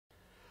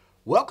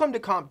Welcome to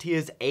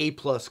CompTIA's A+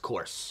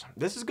 course.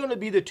 This is going to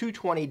be the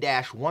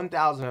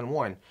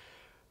 220-1001,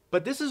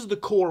 but this is the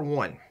core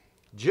one.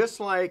 Just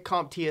like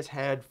CompTIA's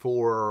had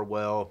for,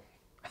 well,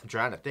 I'm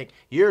trying to think,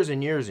 years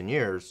and years and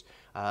years,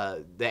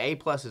 the A+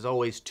 is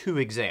always 2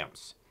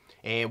 exams.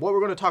 And what we're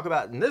going to talk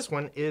about in this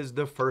one is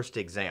the first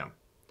exam,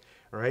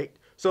 right?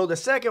 So the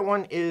second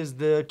one is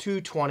the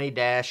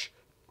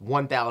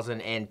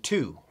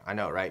 220-1002. I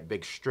know, right?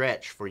 Big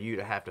stretch for you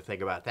to have to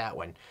think about that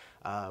one.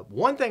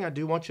 One thing I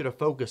do want you to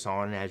focus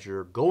on as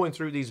you're going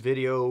through these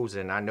videos,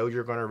 and I know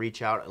you're going to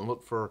reach out and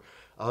look for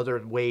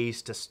other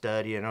ways to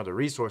study and other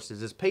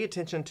resources, is pay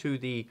attention to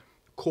the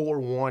Core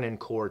 1 and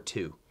Core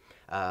 2.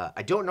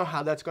 I don't know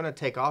how that's going to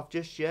take off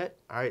just yet.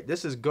 All right,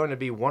 this is going to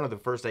be one of the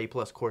first A+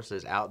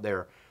 courses out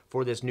there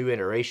for this new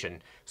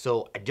iteration.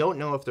 So I don't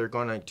know if they're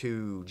going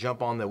to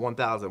jump on the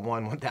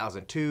 1001,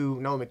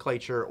 1002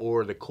 nomenclature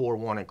or the Core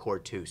 1 and Core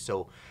 2.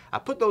 So I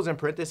put those in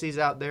parentheses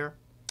out there.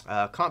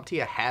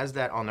 CompTIA has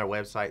that on their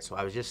website, so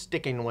I was just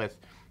sticking with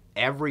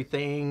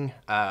everything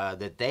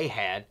that they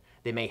had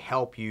that may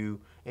help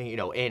you,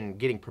 in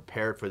getting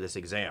prepared for this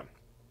exam.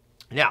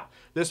 Now,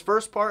 this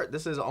first part,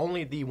 this is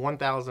only the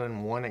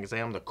 1001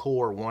 exam, the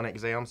Core 1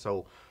 exam,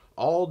 so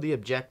all the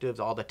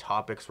objectives, all the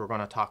topics we're going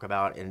to talk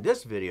about in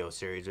this video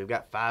series, we've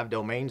got 5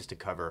 domains to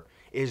cover,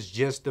 is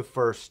just the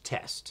first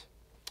test.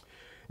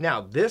 Now,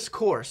 this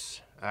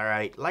course, all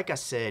right, like I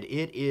said,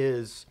 it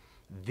is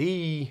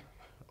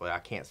well, I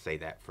can't say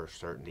that for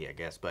certainty, I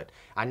guess, but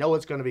I know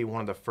it's going to be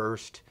one of the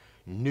first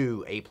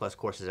new A+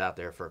 courses out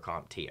there for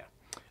CompTIA.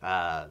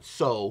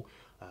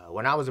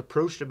 When I was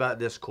approached about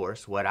this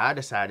course, what I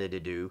decided to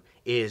do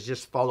is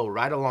just follow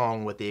right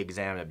along with the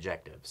exam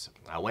objectives.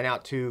 I went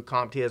out to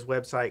CompTIA's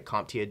website,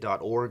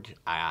 CompTIA.org.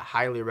 I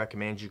highly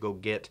recommend you go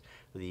get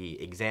the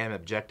exam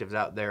objectives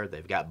out there.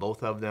 They've got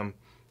both of them.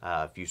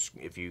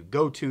 If you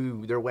go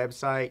to their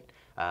website,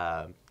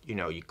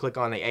 you click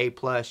on the A+,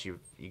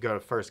 you go to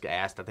first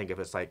asked, I think if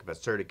it's like the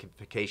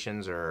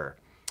certifications or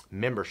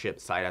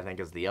membership site, I think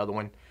is the other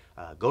one.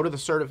 Go to the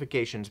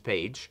certifications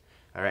page,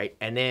 all right,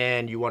 and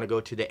then you want to go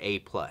to the A+.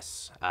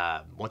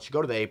 Once you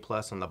go to the A+,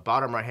 on the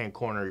bottom right-hand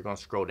corner, you're going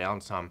to scroll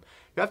down some.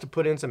 You have to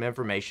put in some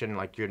information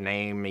like your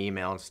name,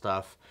 email, and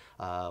stuff,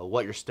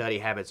 what your study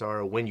habits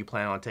are, when you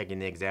plan on taking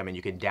the exam, and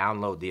you can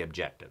download the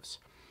objectives.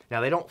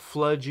 Now, they don't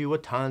flood you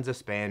with tons of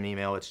spam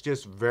email. It's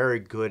just very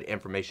good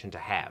information to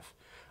have,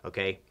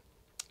 okay?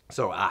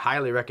 So I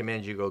highly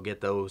recommend you go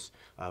get those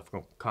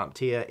from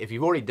CompTIA. If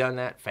you've already done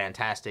that,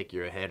 fantastic.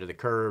 You're ahead of the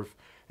curve,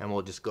 and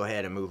we'll just go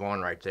ahead and move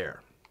on right there.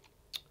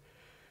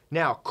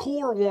 Now,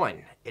 Core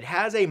 1, it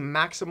has a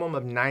maximum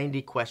of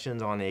 90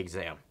 questions on the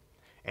exam.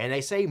 And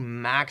they say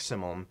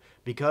maximum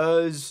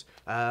because,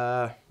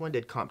 when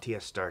did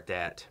CompTIA start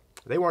that?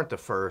 They weren't the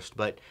first,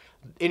 but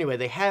anyway,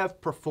 they have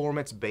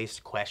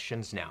performance-based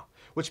questions now,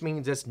 which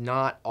means it's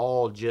not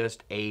all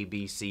just A,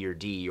 B, C, or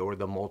D, or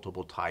the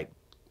multiple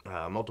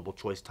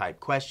choice type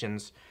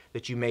questions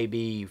that you may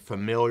be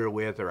familiar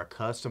with or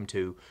accustomed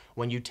to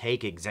when you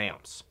take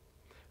exams.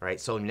 Right?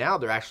 So now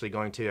they're actually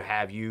going to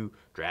have you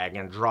drag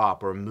and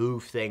drop or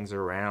move things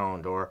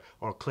around or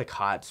click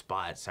hot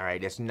spots. All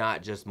right, it's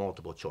not just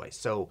multiple choice.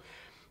 So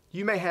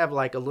you may have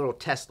like a little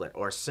testlet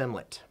or a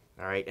simlet.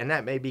 All right, and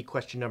that may be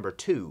question number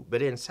 2,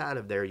 but inside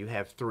of there you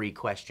have 3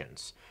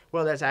 questions.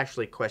 Well, that's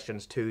actually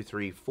questions 2,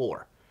 3,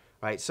 4.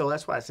 Right, so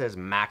that's why it says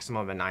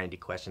maximum of 90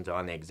 questions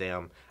on the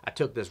exam. I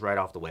took this right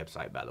off the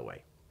website, by the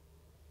way.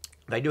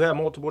 They do have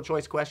multiple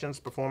choice questions,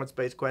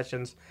 performance-based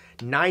questions,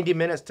 90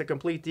 minutes to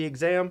complete the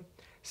exam.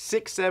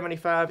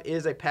 675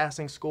 is a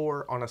passing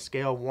score on a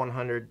scale of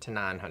 100 to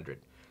 900.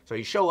 So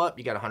you show up,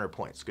 you got 100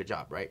 points. Good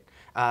job, right?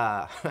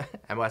 And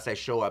when I say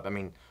show up, I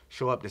mean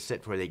show up to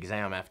sit for the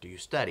exam after you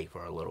study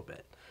for a little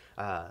bit.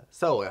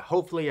 So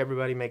hopefully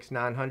everybody makes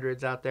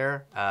 900s out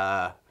there.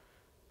 I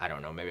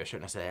don't know, maybe I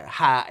shouldn't have said that.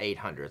 High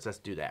 800s. Let's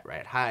do that,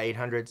 right? High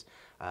 800s,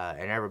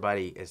 and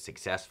everybody is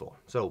successful.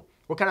 So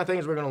what kind of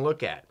things we're going to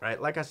look at,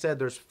 right? Like I said,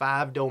 there's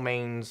 5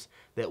 domains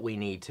that we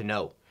need to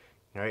know.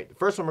 All right, the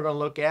first one we're going to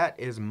look at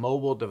is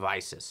mobile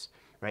devices.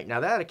 Right, now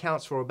that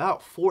accounts for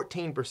about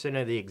 14%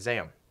 of the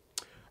exam.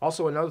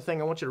 Also, another thing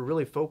I want you to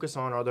really focus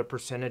on are the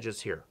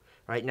percentages here.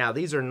 Right, now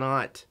these are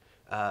not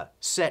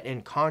set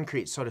in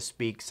concrete, so to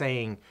speak,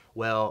 saying,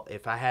 well,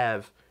 if I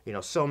have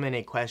so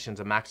many questions,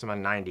 a maximum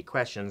of 90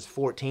 questions,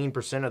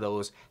 14% of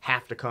those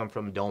have to come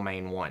from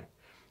domain 1.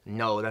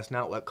 No, that's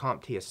not what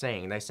CompTIA is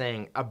saying. They're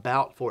saying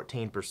about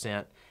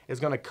 14% is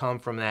going to come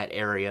from that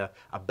area,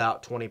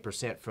 about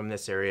 20% from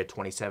this area,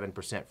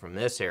 27% from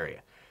this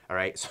area. All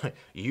right, so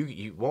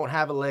you won't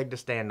have a leg to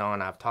stand on.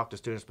 I've talked to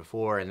students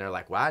before, and they're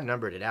like, well, I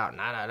numbered it out.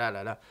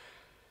 Nah.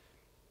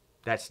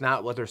 That's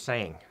not what they're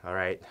saying, all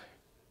right,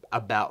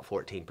 about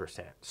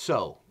 14%.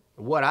 So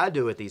what I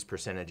do with these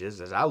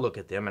percentages is I look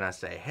at them and I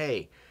say,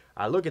 hey,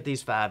 I look at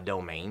these 5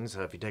 domains.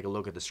 So if you take a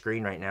look at the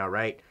screen right now,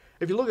 right,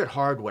 if you look at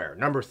hardware,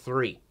 number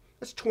 3,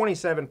 that's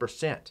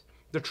 27%.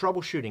 The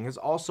troubleshooting is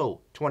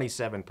also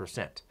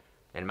 27%.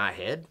 In my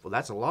head, well,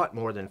 that's a lot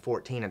more than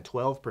 14 and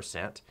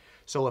 12%.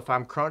 So if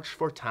I'm crunched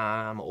for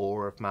time,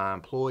 or if my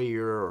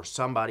employer or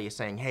somebody is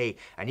saying, hey,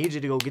 I need you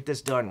to go get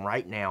this done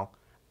right now,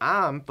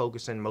 I'm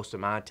focusing most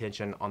of my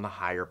attention on the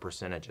higher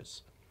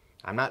percentages.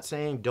 I'm not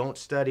saying don't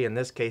study, in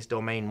this case,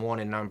 domain 1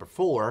 and number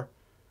 4.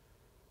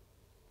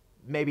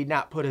 Maybe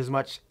not put as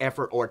much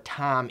effort or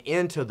time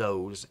into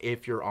those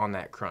if you're on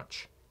that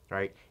crunch,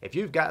 right? If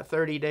you've got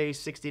 30 days,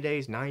 60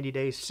 days, 90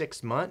 days,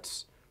 6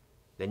 months,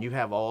 then you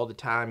have all the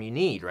time you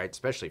need, right?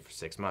 Especially for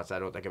 6 months. I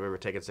don't think I've ever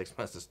taken 6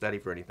 months to study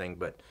for anything,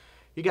 but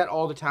you got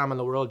all the time in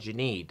the world you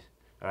need,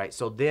 all right?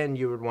 So then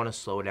you would want to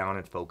slow down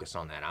and focus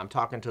on that. I'm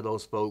talking to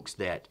those folks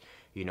that,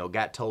 you know,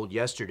 got told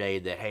yesterday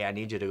that, hey, I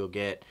need you to go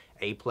get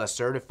A+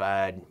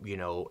 certified, you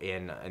know,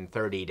 in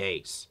 30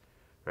 days,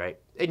 right?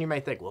 And you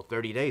may think, well,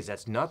 30 days,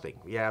 that's nothing.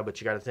 Yeah,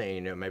 but you got to think,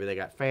 you know, maybe they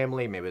got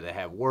family, maybe they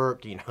have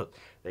work, you know,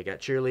 they got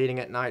cheerleading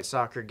at night,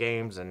 soccer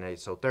games, and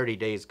so 30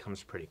 days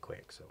comes pretty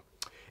quick. So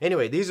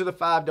anyway, these are the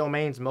 5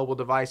 domains: mobile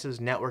devices,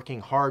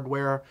 networking,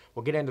 hardware.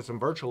 We'll get into some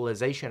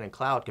virtualization and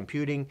cloud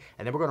computing,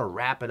 and then we're going to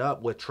wrap it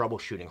up with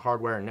troubleshooting,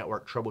 hardware and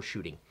network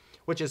troubleshooting,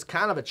 which is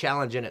kind of a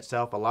challenge in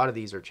itself. A lot of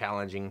these are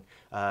challenging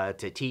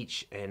to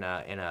teach in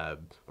a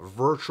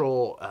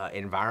virtual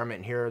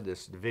environment here,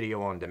 this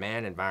video on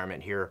demand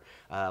environment here,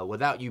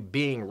 without you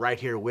being right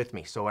here with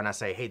me. So when I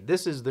say, hey,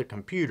 this is the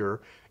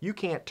computer, you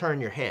can't turn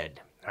your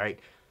head, all right?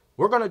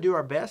 We're going to do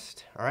our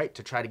best, all right,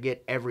 to try to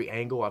get every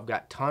angle. I've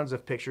got tons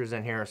of pictures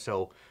in here.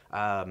 So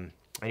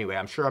anyway,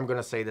 I'm sure I'm going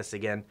to say this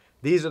again.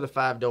 These are the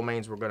 5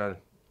 domains we're going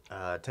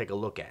to take a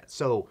look at.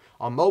 So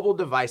on mobile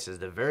devices,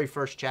 the very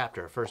first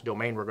chapter, first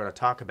domain we're going to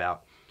talk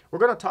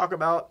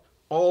about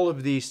all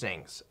of these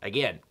things.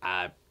 Again,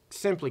 I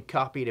simply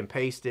copied and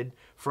pasted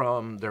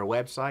from their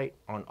website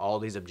on all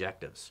these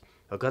objectives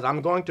because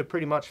I'm going to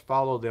pretty much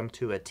follow them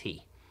to a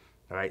T.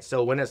 All right,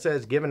 so when it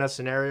says given a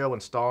scenario,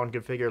 install and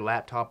configure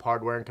laptop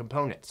hardware and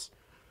components,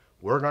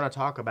 we're going to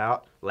talk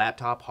about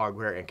laptop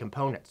hardware and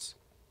components.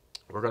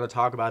 We're going to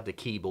talk about the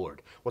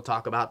keyboard. We'll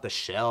talk about the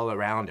shell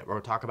around it. We're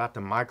going to talk about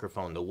the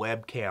microphone, the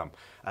webcam,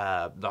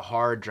 the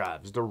hard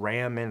drives, the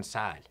RAM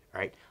inside,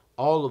 right?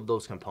 All of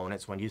those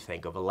components when you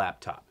think of a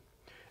laptop.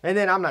 And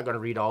then I'm not going to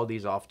read all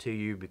these off to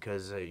you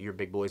because you're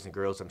big boys and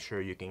girls. I'm sure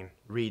you can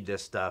read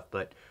this stuff.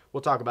 But we'll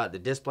talk about the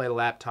display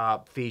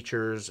laptop,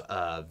 features,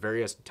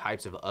 various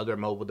types of other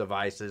mobile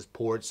devices,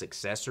 ports,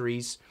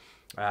 accessories.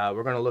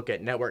 We're going to look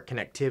at network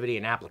connectivity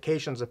and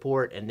application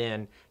support, and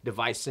then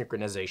device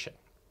synchronization.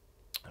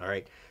 All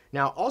right.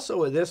 Now, also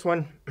with this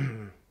one,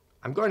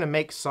 I'm going to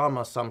make some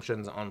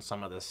assumptions on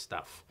some of this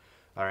stuff.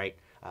 All right.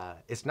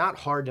 It's not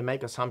hard to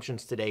make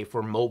assumptions today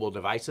for mobile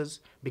devices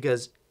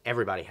because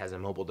everybody has a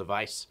mobile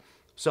device.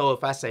 So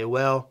if I say,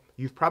 well,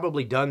 you've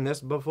probably done this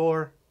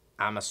before,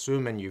 I'm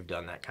assuming you've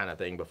done that kind of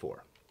thing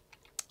before.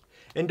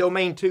 In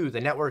domain 2, the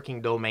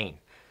networking domain,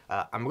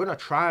 I'm going to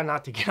try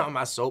not to get on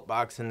my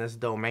soapbox in this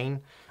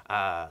domain,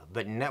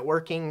 but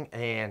networking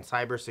and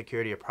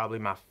cybersecurity are probably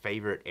my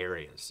favorite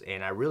areas.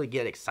 And I really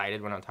get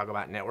excited when I talk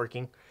about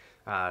networking.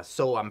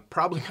 So I'm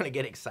probably going to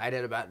get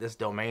excited about this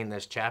domain,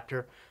 this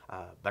chapter,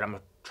 but I'm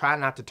going to try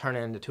not to turn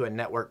it into a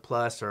Network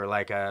Plus or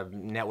like a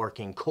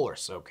networking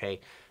course,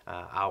 okay?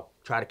 I'll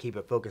try to keep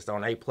it focused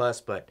on A+,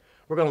 but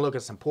we're going to look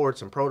at some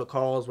ports and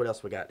protocols. What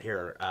else we got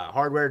here?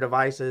 Hardware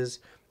devices,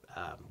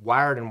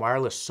 wired and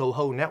wireless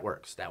SOHO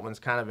networks. That one's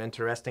kind of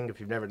interesting if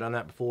you've never done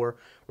that before.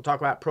 We'll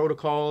talk about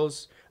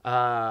protocols,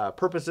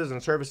 purposes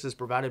and services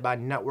provided by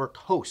network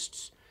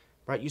hosts.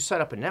 Right, you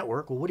set up a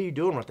network. Well, what are you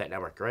doing with that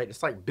network, right?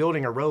 It's like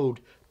building a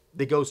road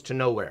that goes to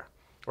nowhere,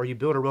 or you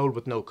build a road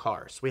with no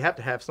cars. We have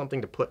to have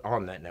something to put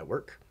on that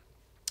network.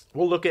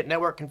 We'll look at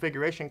network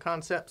configuration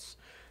concepts,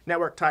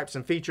 network types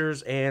and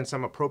features, and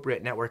some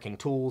appropriate networking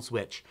tools,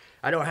 which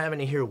I don't have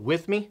any here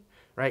with me,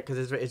 right?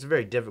 Because it's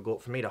very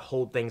difficult for me to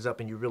hold things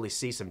up and you really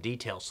see some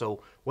detail.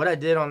 So what I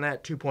did on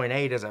that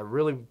 2.8 is I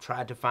really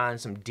tried to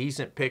find some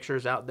decent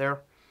pictures out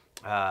there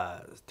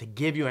to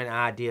give you an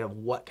idea of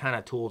what kind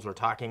of tools we're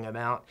talking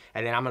about,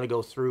 and then I'm going to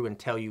go through and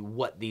tell you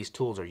what these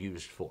tools are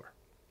used for.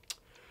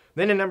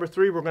 Then in number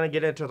 3, we're going to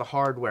get into the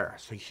hardware.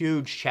 It's a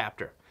huge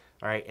chapter,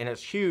 all right, and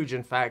it's huge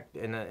in fact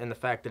in the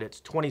fact that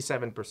it's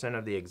 27%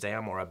 of the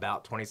exam, or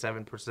about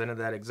 27% of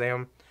that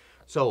exam.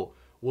 So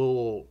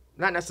we'll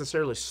not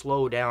necessarily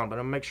slow down, but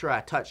I'm going to make sure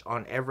I touch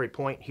on every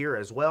point here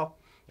as well,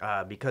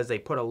 because they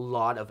put a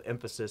lot of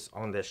emphasis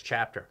on this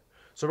chapter.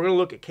 So we're going to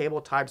look at cable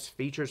types,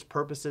 features,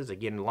 purposes,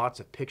 again, lots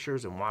of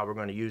pictures and why we're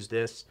going to use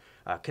this.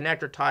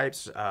 Connector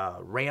types,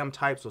 RAM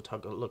types,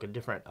 we'll look at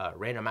different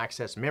random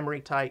access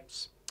memory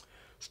types.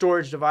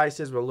 Storage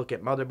devices, we'll look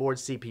at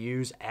motherboards,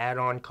 CPUs,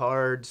 add-on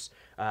cards,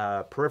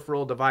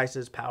 peripheral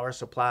devices, power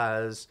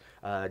supplies,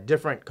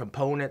 different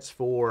components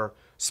for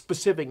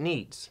specific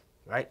needs.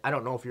 Right? I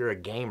don't know if you're a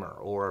gamer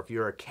or if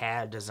you're a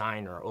CAD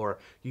designer or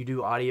you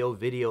do audio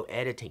video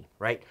editing,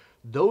 right?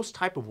 Those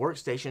type of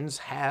workstations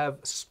have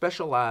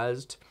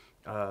specialized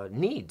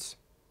needs,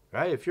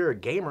 right? If you're a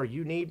gamer,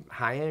 you need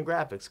high-end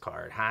graphics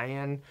card,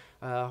 high-end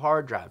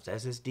hard drives,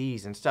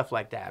 SSDs, and stuff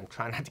like that. I'm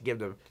trying not to give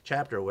the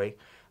chapter away.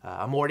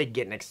 I'm already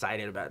getting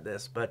excited about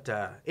this. But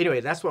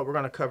anyway, that's what we're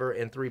going to cover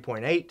in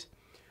 3.8.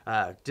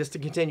 Just to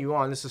continue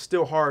on, this is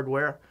still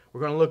hardware.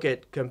 We're going to look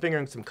at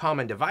configuring some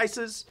common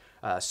devices,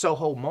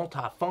 SOHO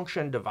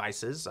multifunction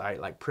devices,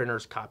 like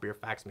printers, copier,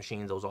 fax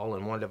machines, those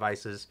all-in-one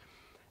devices.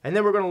 And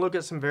then we're going to look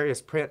at some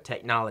various print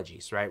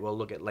technologies, right? We'll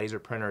look at laser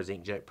printers,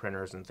 inkjet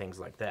printers, and things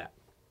like that.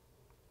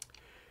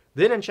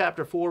 Then in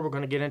Chapter 4, we're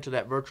going to get into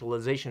that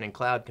virtualization and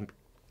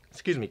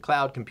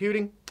cloud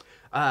computing.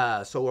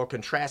 So we'll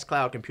contrast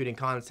cloud computing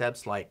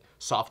concepts like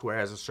software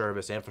as a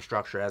service,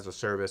 infrastructure as a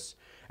service.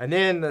 And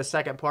then the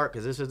second part,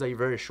 because this is a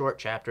very short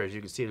chapter, as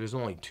you can see, there's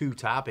only 2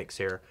 topics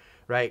here,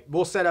 right?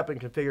 We'll set up and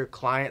configure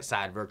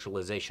client-side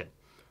virtualization.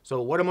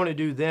 So what I'm going to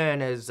do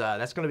then is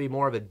that's going to be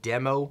more of a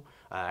demo.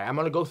 I'm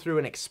going to go through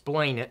and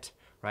explain it,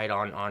 right,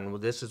 on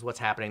this is what's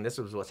happening, this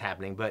is what's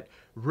happening. But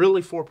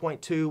really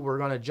 4.2, we're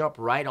going to jump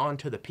right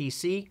onto the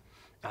PC,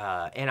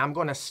 and I'm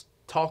going to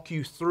talk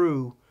you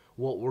through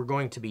what we're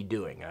going to be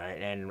doing. All right?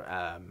 And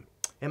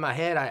in my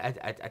head,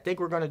 I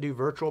think we're going to do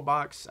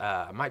VirtualBox.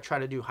 I might try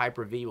to do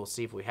Hyper-V. We'll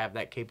see if we have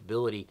that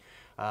capability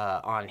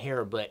on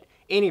here. But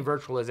any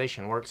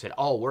virtualization works. It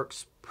all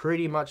works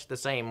pretty much the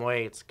same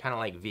way. It's kind of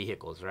like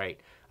vehicles, right?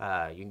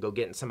 You can go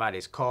get in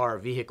somebody's car or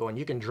vehicle and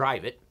you can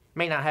drive it.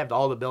 May not have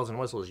all the bells and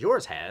whistles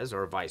yours has,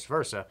 or vice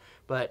versa,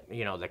 but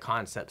you know the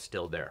concept's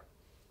still there.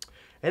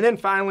 And then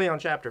finally on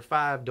Chapter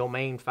 5,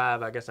 Domain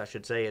 5, I guess I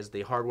should say, is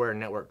the hardware and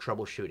network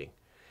troubleshooting.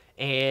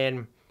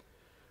 And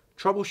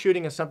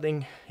troubleshooting is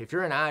something, if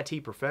you're an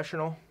IT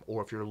professional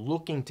or if you're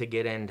looking to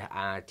get into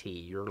IT,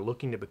 you're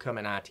looking to become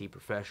an IT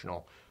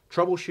professional,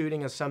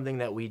 troubleshooting is something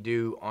that we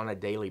do on a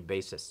daily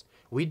basis.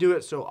 We do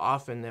it so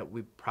often that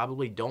we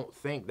probably don't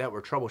think that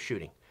we're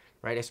troubleshooting,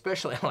 right?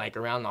 Especially like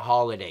around the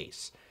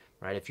holidays,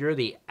 right? If you're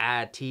the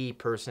IT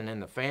person in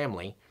the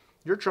family,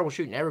 you're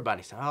troubleshooting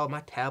everybody. So, oh,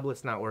 my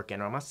tablet's not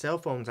working, or my cell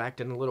phone's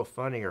acting a little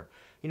funny, or,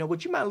 you know,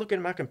 would you mind looking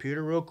at my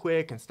computer real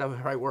quick and stuff,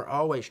 right? We're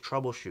always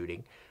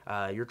troubleshooting.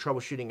 You're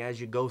troubleshooting as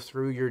you go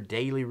through your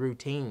daily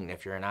routine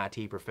if you're an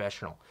IT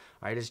professional,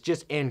 all right? It's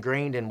just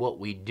ingrained in what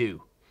we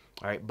do,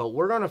 all right? But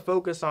we're going to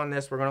focus on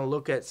this. We're going to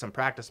look at some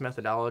practice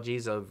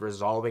methodologies of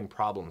resolving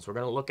problems. We're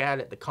going to look at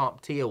it the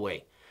CompTIA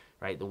way,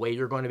 right? The way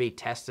you're going to be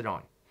tested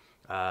on.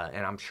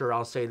 And I'm sure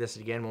I'll say this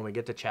again when we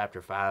get to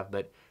Chapter 5,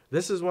 but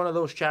this is one of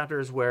those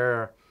chapters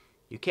where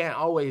you can't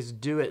always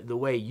do it the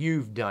way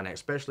you've done it,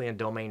 especially in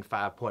Domain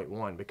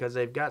 5.1, because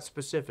they've got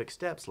specific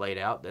steps laid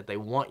out that they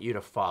want you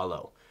to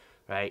follow,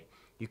 right?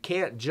 You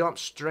can't jump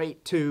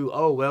straight to,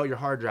 oh, well, your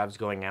hard drive's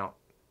going out.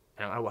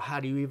 And, well,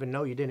 how do you even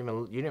know? You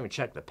didn't even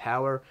check the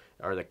power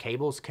or the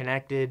cables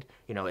connected.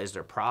 You know, is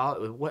there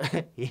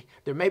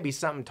there may be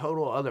some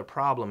total other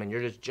problem, and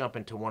you're just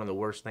jumping to one of the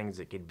worst things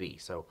it could be.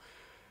 So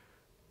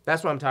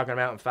that's what I'm talking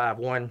about in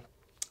 5.1.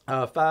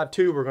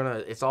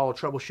 5.2, it's all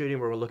troubleshooting.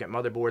 We're going to look at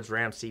motherboards,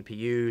 RAM,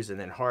 CPUs, and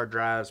then hard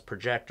drives,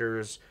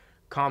 projectors,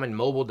 common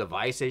mobile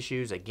device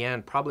issues.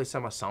 Again, probably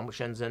some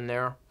assumptions in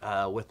there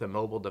with the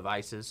mobile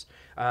devices.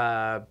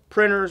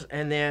 Printers,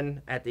 and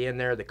then at the end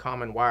there, the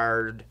common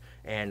wired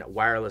and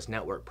wireless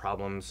network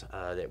problems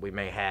that we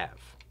may have.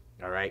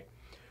 All right.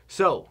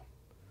 So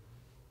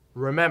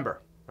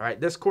remember, all right,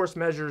 this course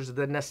measures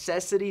the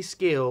necessary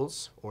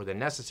skills,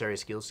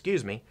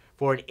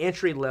 for an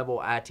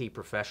entry-level IT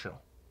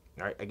professional.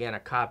 All right, again, I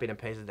copied and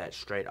pasted that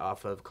straight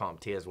off of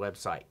CompTIA's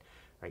website,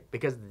 right?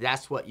 Because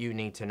that's what you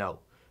need to know.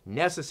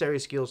 Necessary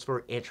skills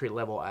for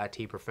entry-level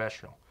IT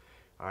professional.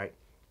 All right,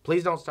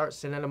 please don't start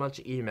sending a bunch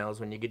of emails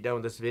when you get done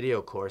with this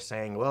video course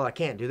saying, well, I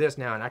can't do this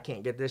now, and I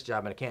can't get this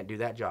job, and I can't do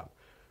that job.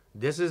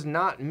 This is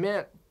not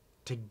meant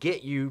to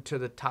get you to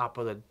the top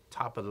of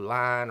the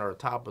line or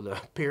top of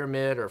the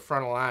pyramid or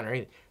front of the line or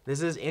anything.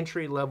 This is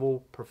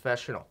entry-level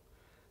professional.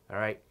 All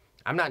right.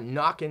 I'm not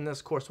knocking this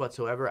course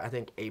whatsoever. I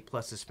think A+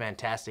 is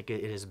fantastic.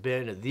 It has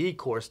been the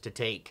course to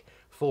take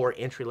for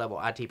entry-level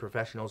IT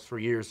professionals for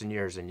years and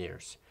years and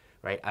years,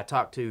 right? I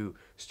talk to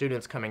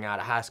students coming out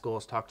of high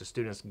schools, talk to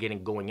students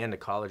going into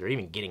college or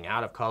even getting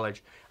out of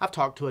college. I've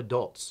talked to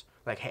adults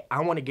like, hey, I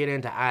want to get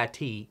into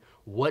IT.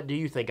 What do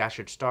you think I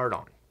should start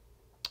on?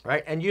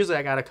 Right? And usually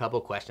I got a couple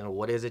of questions.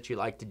 What is it you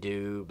like to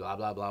do? Blah,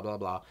 blah, blah, blah,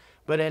 blah.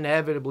 But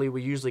inevitably,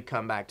 we usually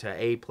come back to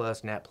A+,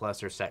 Net+,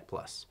 or Sec+.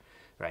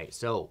 Right,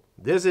 so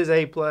this is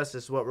A+, this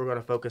is what we're going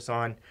to focus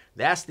on.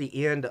 That's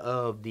the end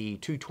of the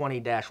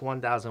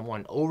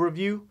 220-1001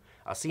 overview.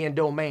 I'll see you in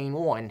Domain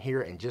 1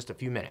 here in just a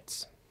few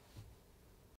minutes.